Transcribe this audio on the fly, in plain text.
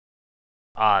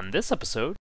On this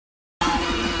episode,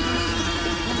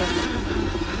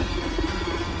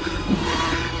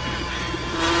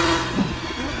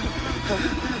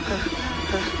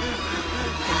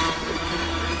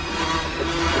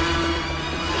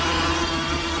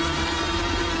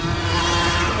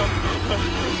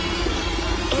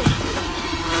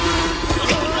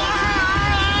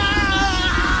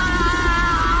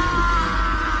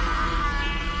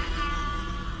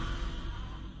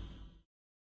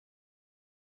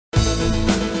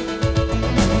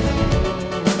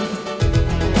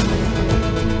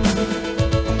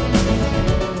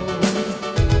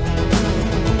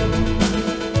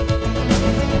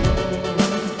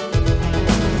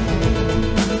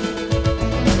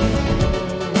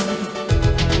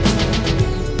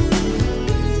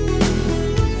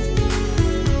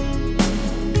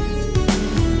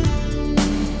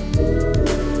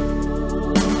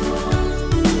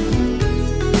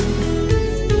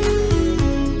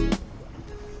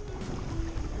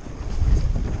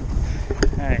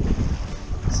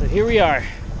 here we are,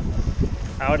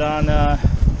 out on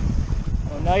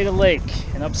Oneida Lake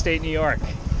in upstate New York.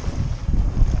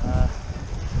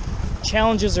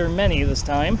 Challenges are many this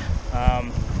time.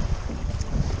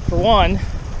 For one,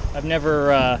 I've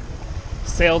never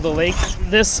sailed a lake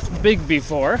this big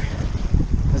before.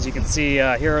 As you can see,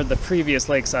 here are the previous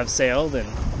lakes I've sailed, and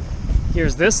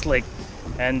here's this lake.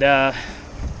 And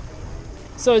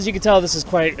so as you can tell, this is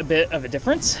quite a bit of a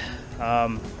difference.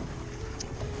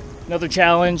 Another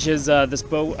challenge is this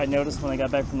boat. I noticed when I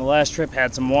got back from the last trip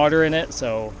had some water in it,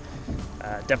 so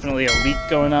definitely a leak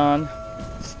going on.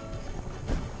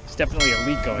 There's definitely a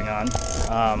leak going on.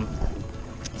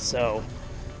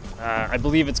 I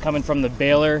believe it's coming from the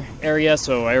baler area,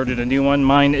 so I ordered a new one.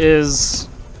 Mine is,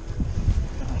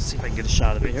 let's see if I can get a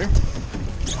shot of it here.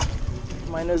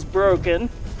 Mine is broken,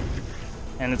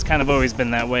 and it's kind of always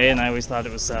been that way, and I always thought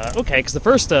it was okay, because the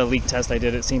first leak test I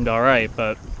did, it seemed all right,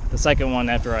 but the second one,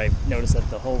 after I noticed that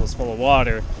the hole was full of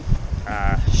water,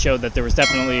 showed that there was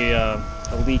definitely a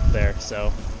leak there.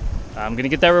 So I'm gonna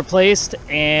get that replaced,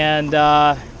 and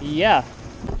yeah.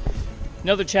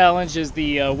 Another challenge is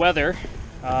the weather.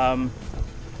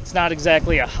 It's not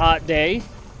exactly a hot day.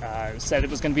 It said it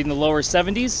was gonna be in the lower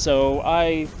 70s, so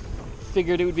I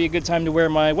figured it would be a good time to wear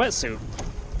my wetsuit.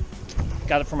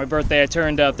 Got it for my birthday. I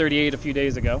turned 38 a few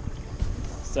days ago,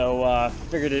 so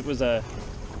figured it was a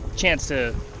chance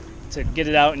to get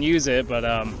it out and use it, but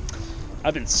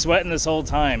I've been sweating this whole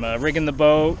time, rigging the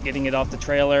boat, getting it off the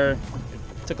trailer.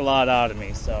 It took a lot out of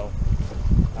me, so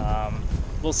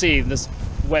we'll see. This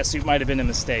wetsuit might have been a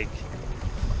mistake.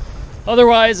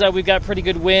 Otherwise, we've got pretty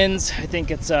good winds. I think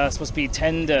it's supposed to be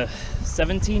 10 to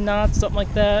 17 knots, something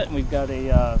like that, and we've got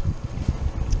a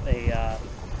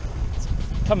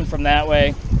coming from that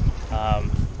way,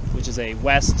 which is a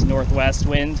west-northwest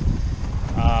wind.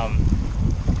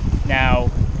 Now,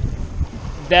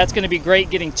 that's going to be great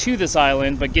getting to this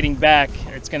island, but getting back,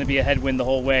 it's going to be a headwind the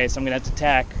whole way, so I'm going to have to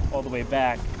tack all the way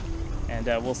back, and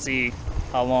we'll see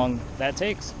how long that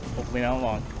takes. Hopefully not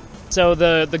long. So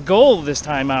the goal this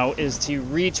time out is to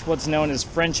reach what's known as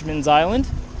Frenchman's Island.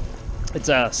 It's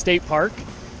a state park,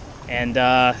 and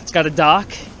it's got a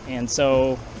dock, and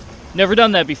so never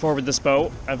done that before with this boat.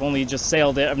 I've only just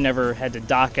sailed it. I've never had to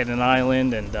dock at an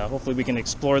island, and hopefully we can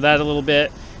explore that a little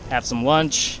bit, have some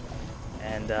lunch,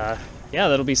 and yeah,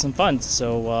 that'll be some fun.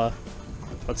 So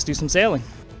let's do some sailing.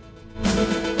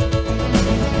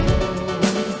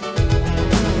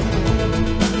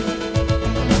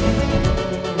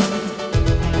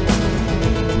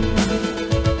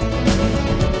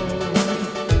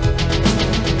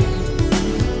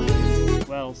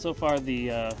 Well, so far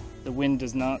the wind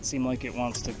does not seem like it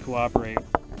wants to cooperate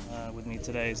with me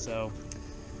today, so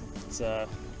it's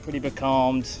pretty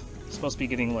becalmed. Supposed to be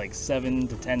getting like 7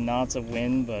 to 10 knots of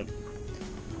wind, but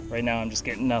right now I'm just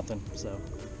getting nothing. So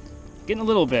getting a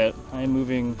little bit. I am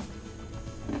moving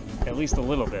at least a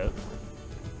little bit.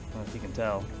 I don't know if you can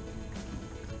tell,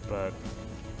 but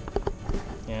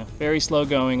yeah, very slow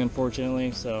going,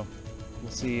 unfortunately. So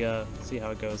we'll see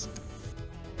how it goes.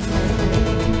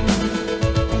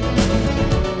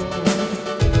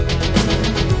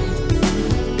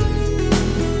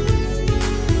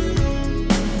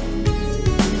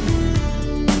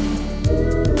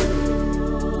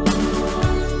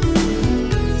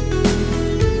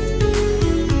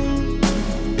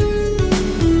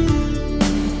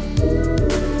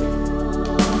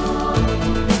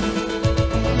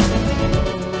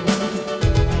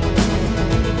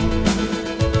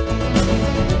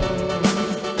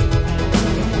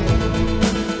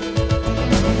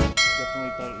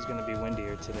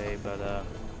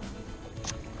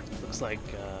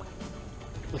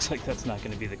 looks like that's not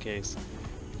going to be the case.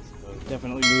 So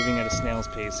definitely moving at a snail's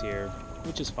pace here,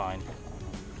 which is fine.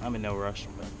 I'm in no rush,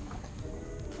 but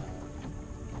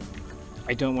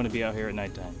I don't want to be out here at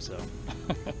nighttime, so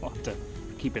I'll have to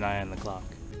keep an eye on the clock.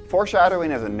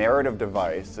 Foreshadowing is a narrative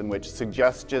device in which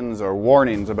suggestions or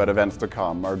warnings about events to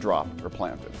come are dropped or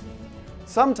planted.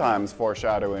 Sometimes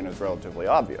foreshadowing is relatively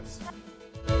obvious.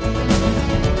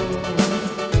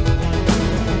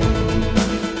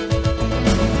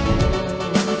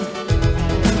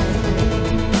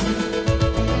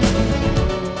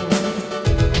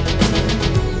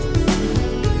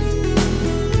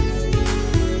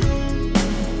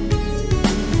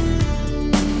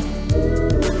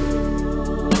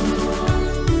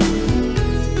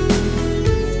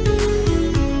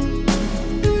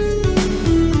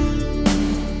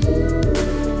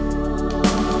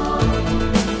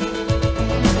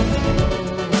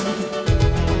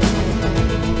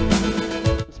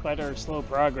 Despite our slow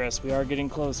progress, we are getting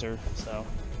closer, so,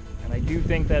 and I do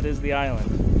think that is the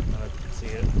island. Let's see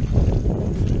it.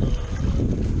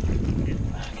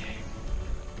 Okay.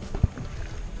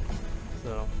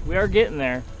 So, we are getting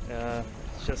there.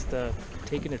 It's just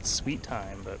taking its sweet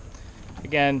time, but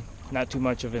again, not too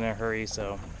much of in a hurry,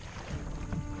 so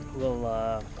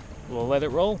we'll let it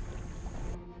roll.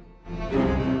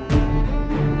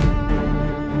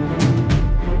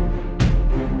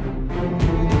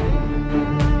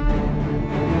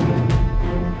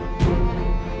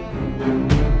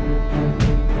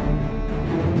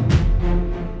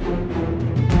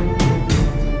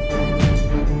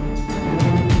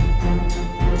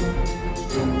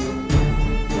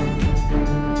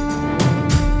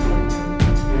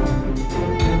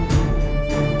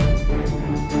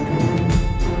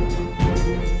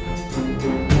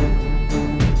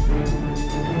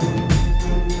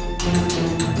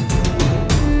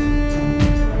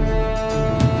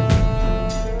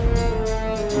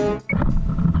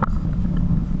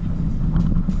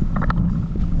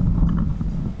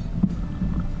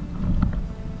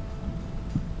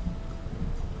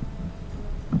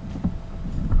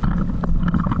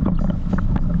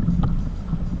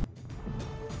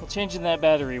 Changing that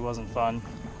battery wasn't fun,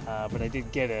 but I did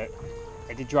get it.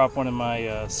 I did drop one of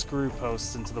my screw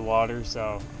posts into the water,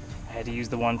 so I had to use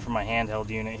the one from my handheld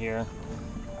unit here.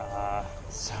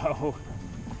 So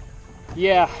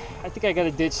yeah, I think I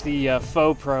gotta ditch the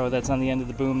faux pro that's on the end of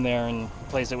the boom there and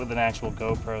replace it with an actual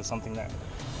GoPro, something that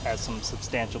has some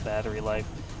substantial battery life.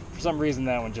 For some reason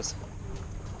that one just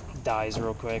dies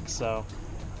real quick, so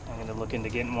I'm gonna look into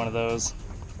getting one of those,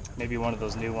 maybe one of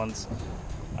those new ones.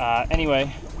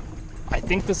 Anyway, I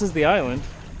think this is the island,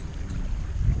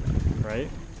 right?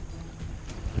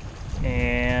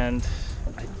 And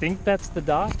I think that's the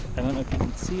dock. I don't know if you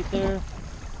can see it there.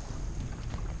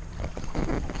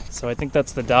 So I think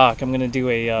that's the dock. I'm gonna do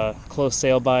a close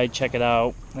sail by, check it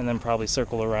out, and then probably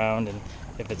circle around, and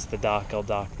if it's the dock, I'll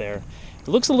dock there. It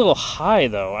looks a little high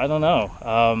though, I don't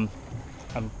know.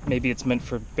 Maybe it's meant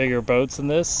for bigger boats than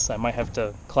this. I might have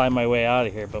to climb my way out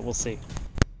of here, but we'll see.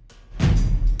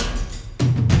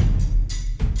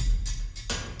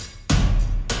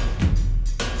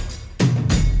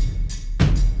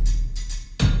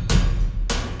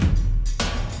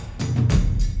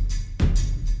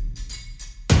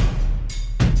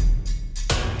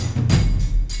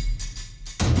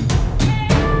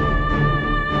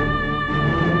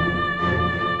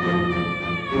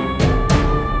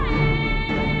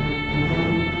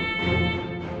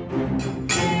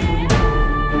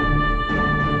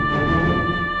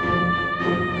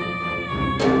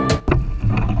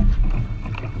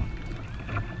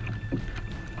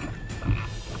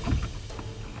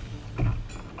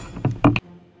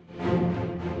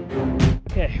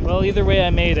 Okay, well, either way I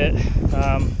made it.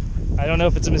 I don't know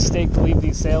if it's a mistake to leave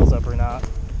these sails up or not.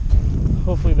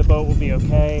 Hopefully the boat will be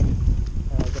okay.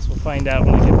 I guess we'll find out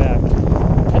when I get back.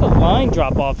 I had a line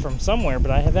drop off from somewhere,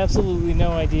 but I have absolutely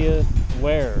no idea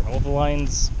where. All the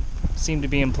lines seem to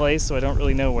be in place, so I don't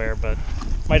really know where, but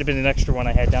might have been an extra one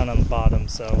I had down on the bottom,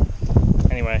 so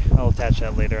anyway, I'll attach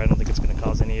that later. I don't think it's going to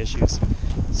cause any issues.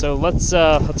 So let's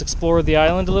explore the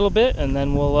island a little bit, and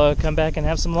then we'll come back and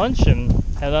have some lunch and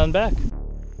head on back.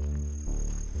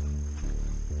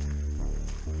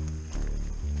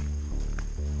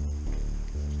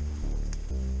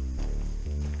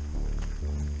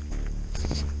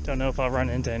 Don't know if I'll run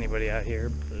into anybody out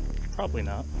here, but probably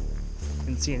not.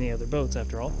 Didn't see any other boats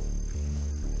after all.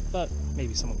 But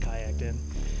maybe someone kayaked in.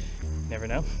 Never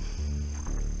know.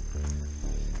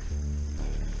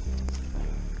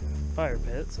 Fire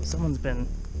pit, so someone's been...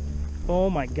 Oh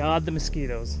my god, the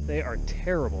mosquitoes. They are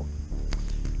terrible.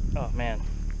 Oh man.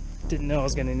 Didn't know I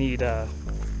was gonna need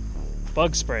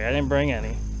bug spray. I didn't bring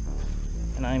any.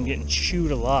 And I'm getting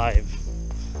chewed alive.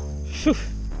 Whew.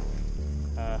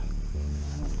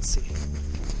 Let's see.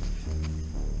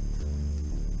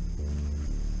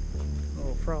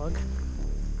 Little frog.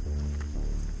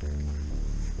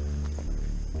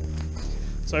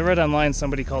 So I read online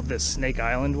somebody called this Snake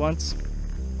Island once,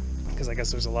 because I guess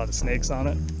there's a lot of snakes on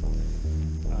it.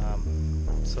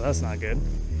 So that's not good.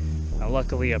 Now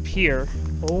luckily up here,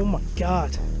 oh my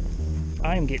god,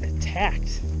 I am getting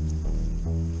attacked.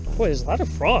 Boy, there's a lot of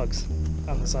frogs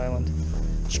on this island.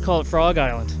 I should call it Frog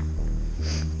Island.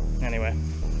 Anyway.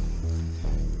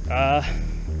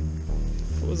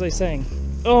 What was I saying?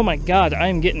 Oh my god, I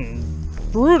am getting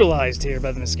brutalized here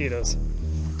by the mosquitoes.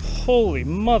 Holy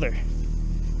mother.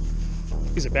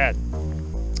 These are bad.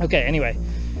 Okay, anyway.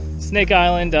 Snake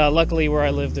Island, luckily where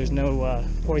I live there's no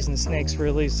poisonous snakes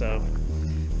really, so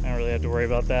I don't really have to worry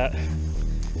about that.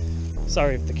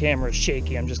 Sorry if the camera is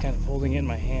shaky, I'm just kind of holding it in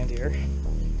my hand here.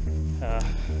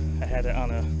 I had it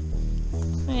on a,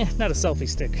 not a selfie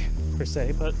stick per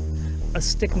se, but a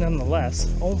stick nonetheless.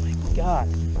 Oh my god.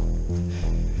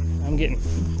 I'm getting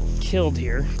killed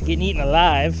here. Getting eaten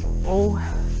alive. Oh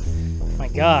my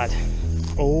god.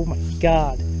 Oh my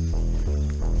god.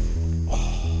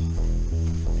 Oh,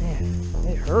 man,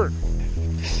 it hurt.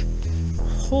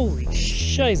 Holy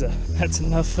shiza. That's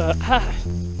enough. Okay.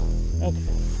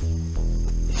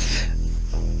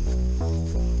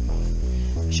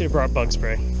 I should have brought bug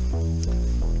spray.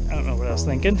 I don't know what I was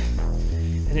thinking.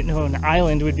 I didn't know an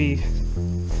island would be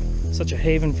such a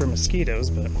haven for mosquitoes,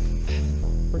 but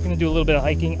we're gonna do a little bit of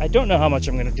hiking. I don't know how much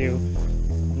I'm gonna do.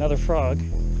 Another frog.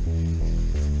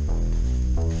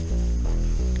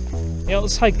 Yeah,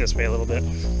 let's hike this way a little bit.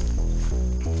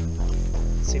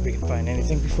 Let's see if we can find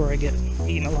anything before I get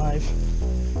eaten alive.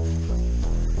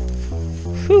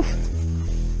 Whew.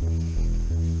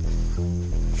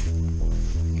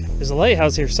 There's a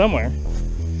lighthouse here somewhere,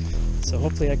 so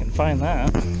hopefully I can find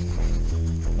that.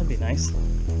 That'd be nice.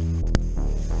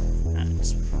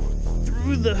 Just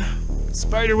through the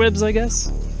spider webs, I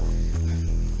guess.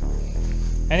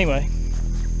 Anyway,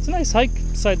 it's a nice hike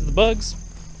besides the bugs.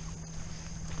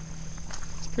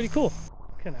 It's pretty cool.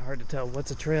 Kind of hard to tell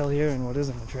what's a trail here and what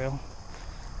isn't a trail.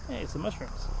 Hey, some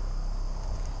mushrooms.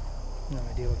 No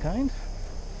idea what kind,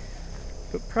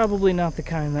 but probably not the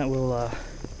kind that will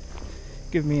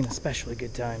give me an especially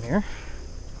good time here.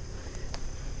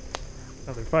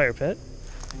 Another fire pit.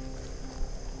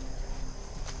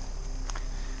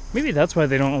 Maybe that's why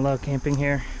they don't allow camping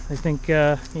here. They think,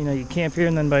 you know, you camp here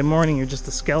and then by morning you're just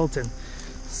a skeleton,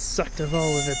 sucked of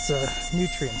all of its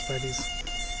nutrients by these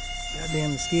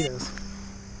goddamn mosquitoes.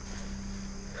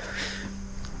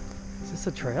 Is this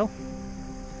a trail?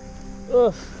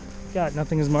 Ugh, God,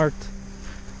 nothing is marked.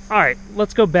 Alright,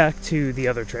 let's go back to the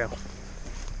other trail.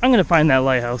 I'm gonna find that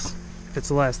lighthouse, if it's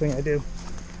the last thing I do.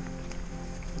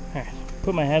 Alright,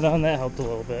 put my head on, that helped a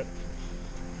little bit.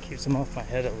 Keeps them off my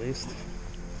head at least.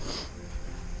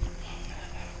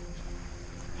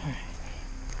 Alright,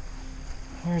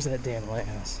 where's that damn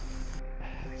lighthouse?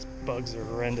 These bugs are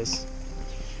horrendous,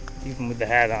 even with the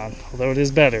hat on, although it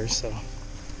is better, so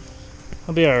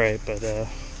I'll be alright, but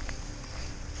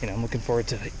you know, I'm looking forward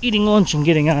to eating lunch and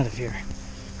getting out of here.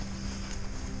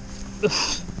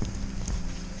 Ugh.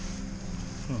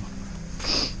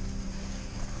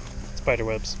 Spider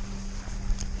webs.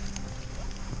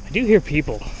 I do hear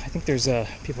people. I think there's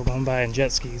people going by on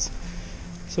jet skis.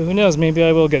 So who knows, maybe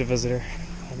I will get a visitor.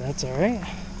 But that's alright.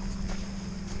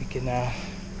 We can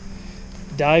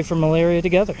die from malaria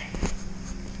together.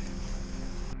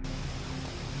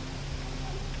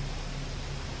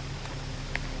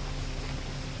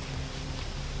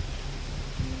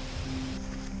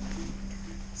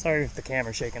 Sorry if the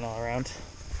camera's shaking all around.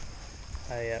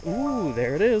 Ooh,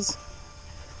 there it is.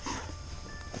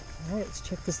 Alright, let's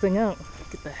check this thing out.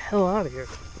 Get the hell out of here.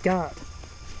 God.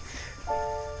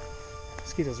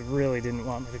 Mosquitoes really didn't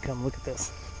want me to come look at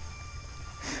this.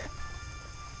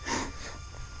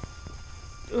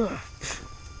 Ugh.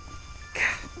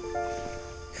 God.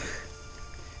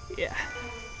 Yeah.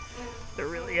 They're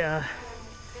really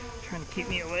trying to keep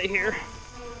me away here.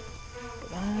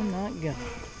 But I'm not gonna.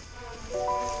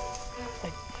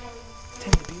 I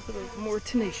tend to be a little more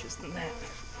tenacious than that.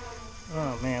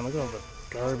 Oh man, look at all the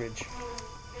garbage.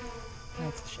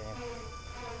 That's a shame.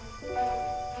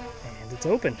 And it's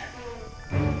open.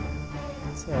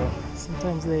 So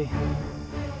sometimes they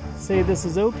say this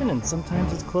is open and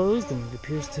sometimes it's closed, and it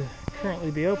appears to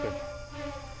currently be open.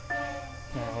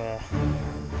 Now,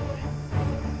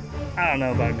 I don't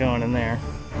know about going in there.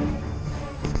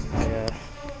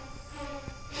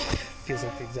 Feels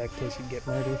like the exact place you'd get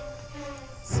murdered.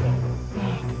 So, go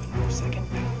on the other second.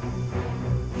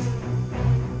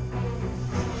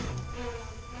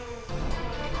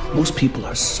 Most people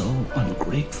are so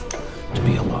ungrateful to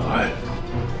be alive.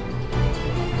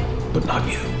 But not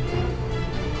you.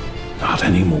 Not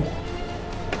anymore.